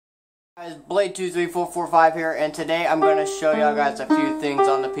Guys, Blade23445 here, and today I'm going to show y'all guys a few things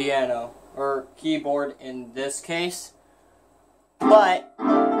on the piano, or keyboard in this case, but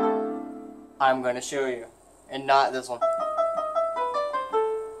I'm going to show you, and not this one.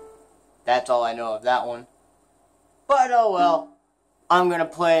 That's all I know of that one. But oh well, I'm going to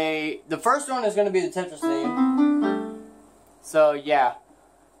play, the first one is going to be the Tetris theme, so yeah.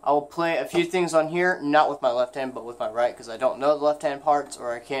 I will play a few things on here, not with my left hand, but with my right, because I don't know the left hand parts,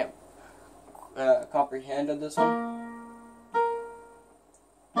 or I can't comprehend of this one.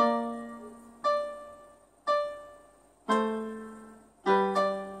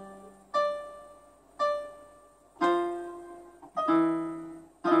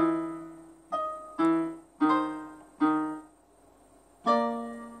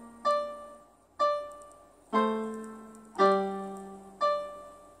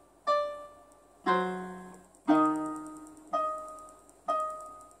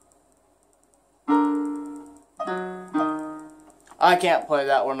 I can't play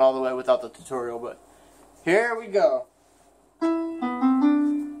that one all the way without the tutorial, but here we go.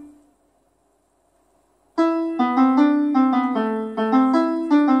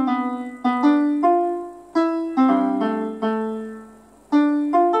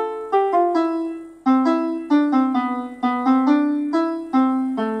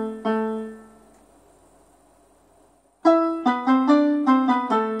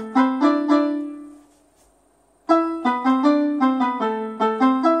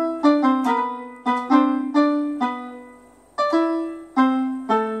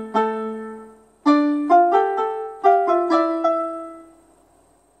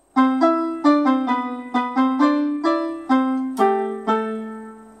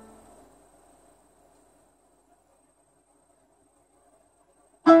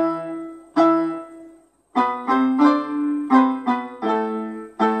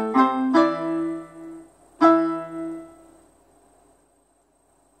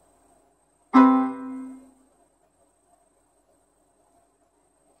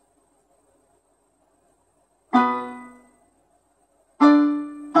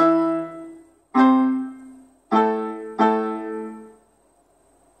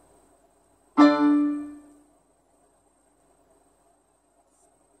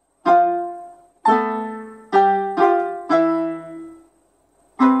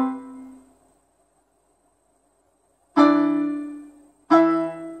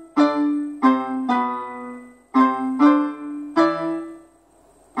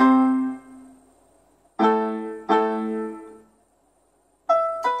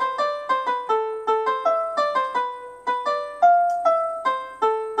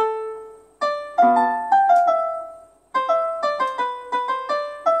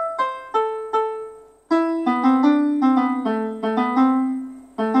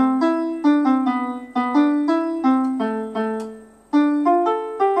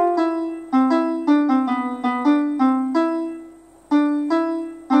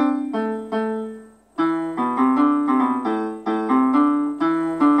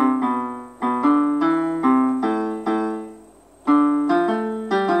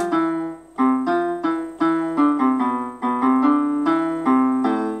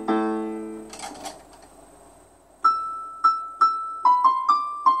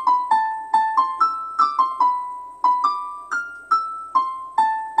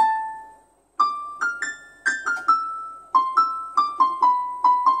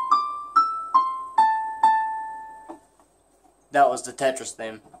 That was the Tetris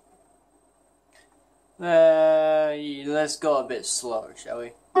theme. Let's go a bit slower, shall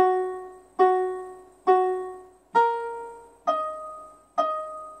we?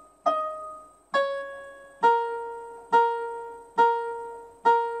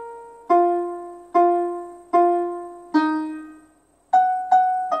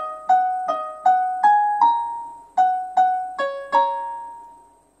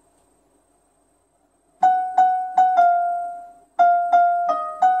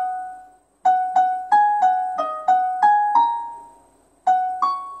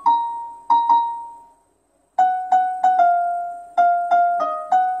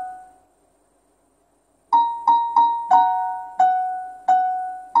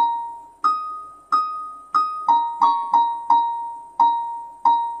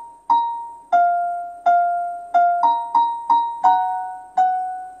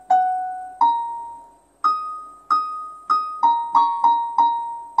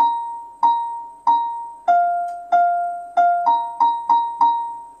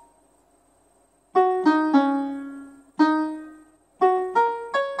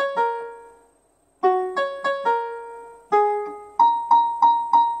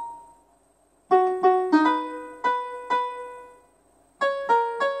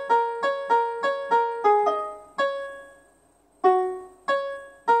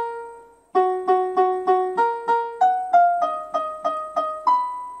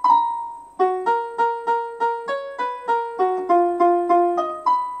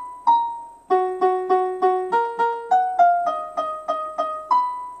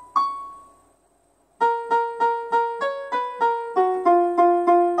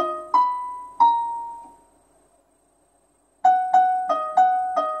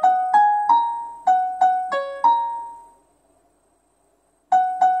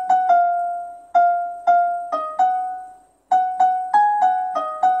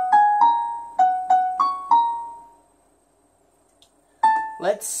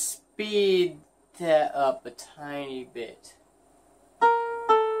 Let's speed that up a tiny bit.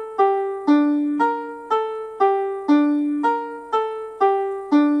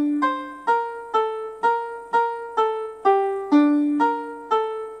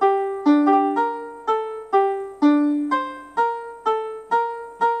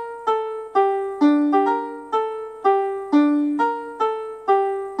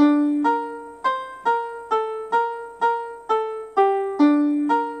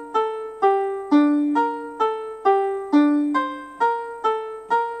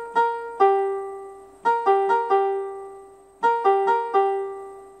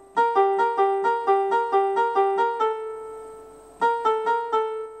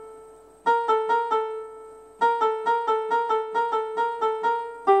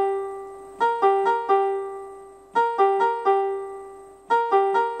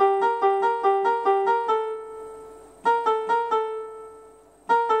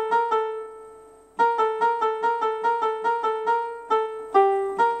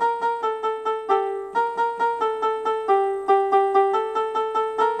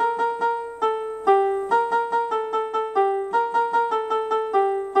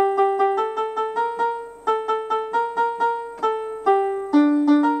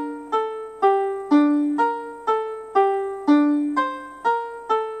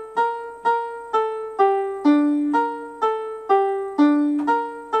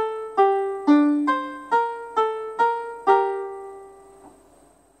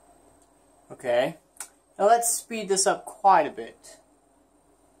 Okay, now let's speed this up quite a bit.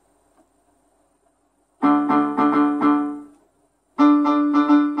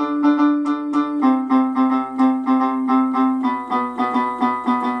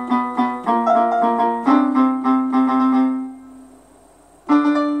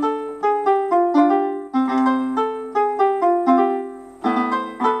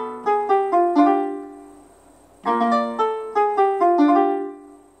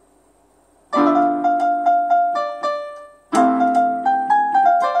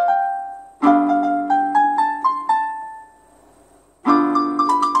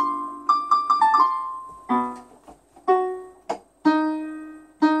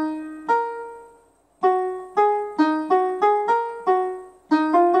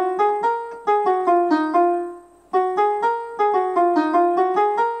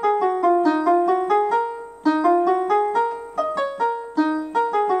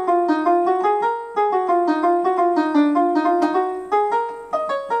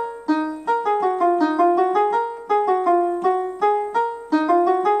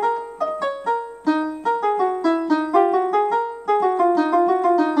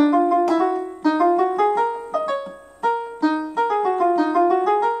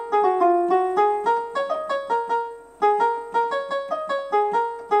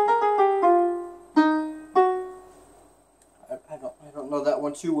 I don't know that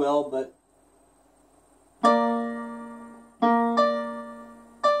one too well, but I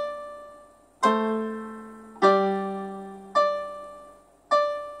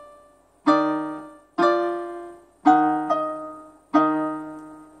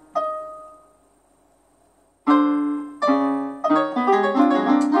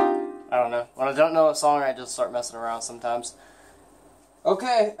don't know. When I don't know a song, I just start messing around sometimes.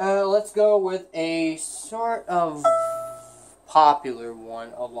 Okay, let's go with a sort of popular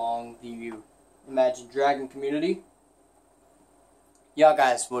one along the Imagine Dragon community. Y'all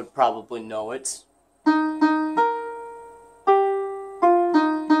guys would probably know it.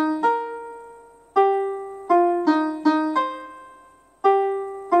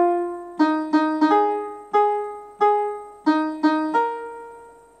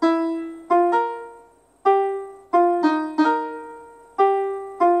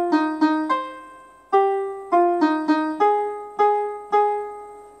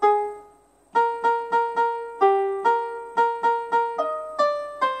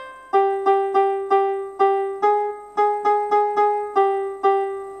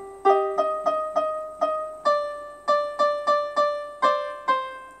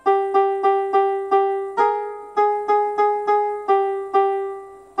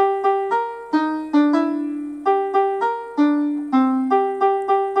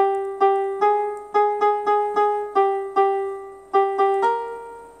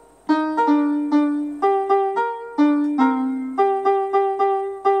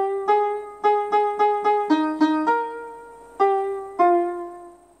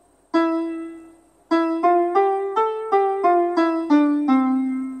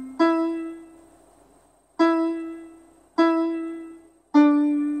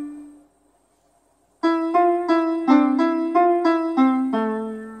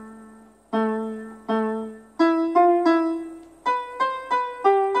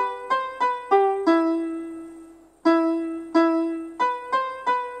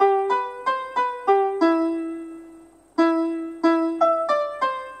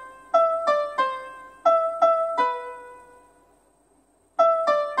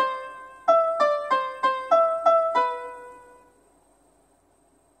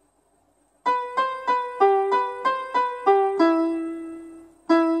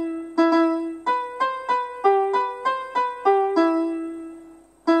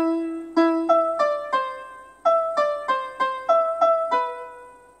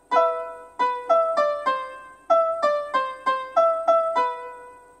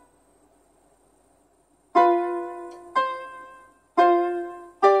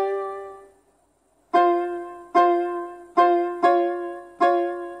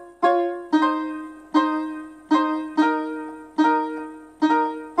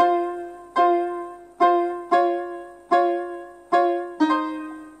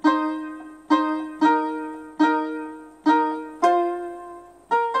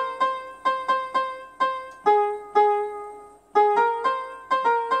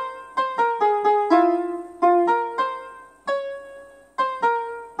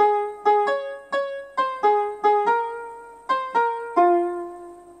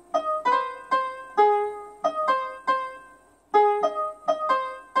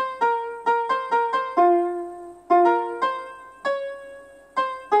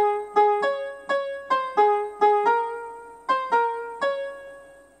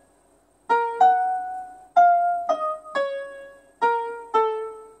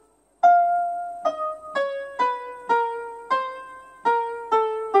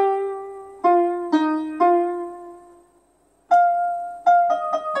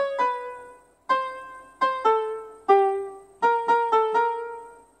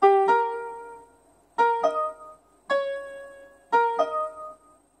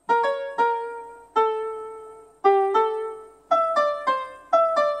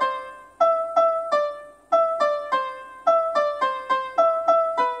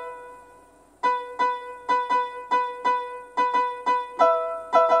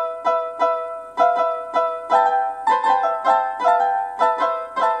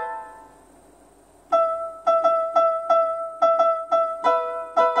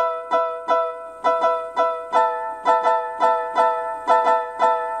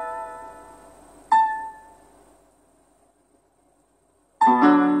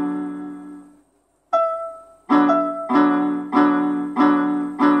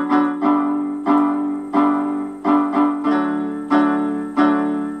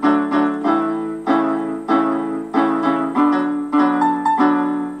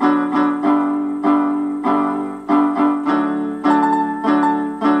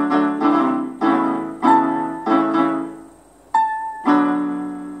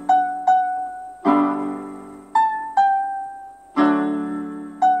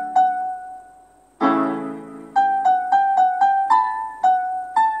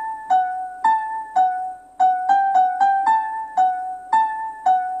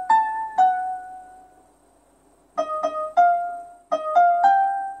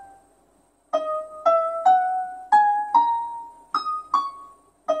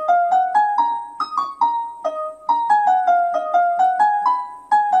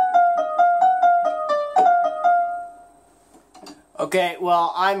 Okay,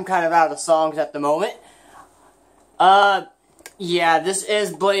 well, I'm kind of out of songs at the moment. Yeah, this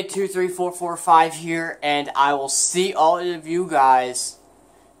is Blade23445 here, and I will see all of you guys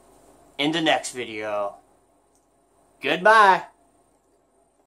in the next video. Goodbye.